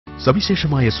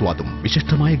സവിശേഷമായ സ്വാദും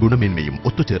വിശിഷ്ടമായ ഗുണമേന്മയും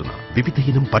ഒത്തുചേർന്ന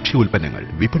വിവിധയിനം ഭക്ഷ്യോൽപ്പന്നങ്ങൾ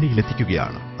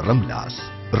വിപണിയിലെത്തിക്കുകയാണ്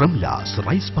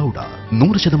റംലാസ് റൈസ് പൗഡർ.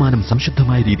 100%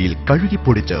 സംശുദ്ധമായ രീതിയിൽ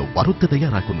കഴുകിപ്പൊടിച്ച് വറുത്ത്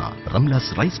തയ്യാറാക്കുന്ന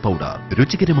റംലാസ് റൈസ് പൗഡർ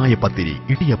രുചികരമായ പത്തിരി,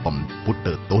 ഇടിയപ്പം,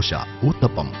 പുട്ട്, ദോശ,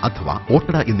 ഊത്തപ്പം അഥവാ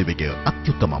ഓട്ടട എന്നിവയ്ക്ക്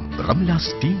അത്യുത്തമം. റംലാസ്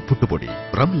സ്റ്റീം പുട്ടുപൊടി.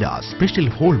 റംലാസ് സ്പെഷ്യൽ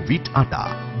ഹോൾ വീറ്റ് ആട്ട.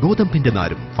 ഗോതമ്പിന്റെ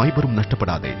നാരും ഫൈബറും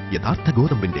നഷ്ടപ്പെടാതെ യഥാർത്ഥ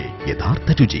ഗോതമ്പിന്റെ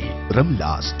യഥാർത്ഥ രുചി.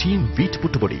 റംലാസ് സ്റ്റീം വീറ്റ്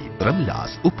പുട്ടുപൊടി.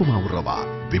 റംലാസ് ഉപ്പുമാവ് റവ.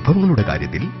 വിഭവങ്ങളുടെ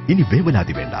കാര്യത്തിൽ ഇനി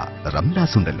വേവലാതി വേണ്ട.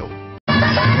 റംലാസ് ഉണ്ടല്ലോ.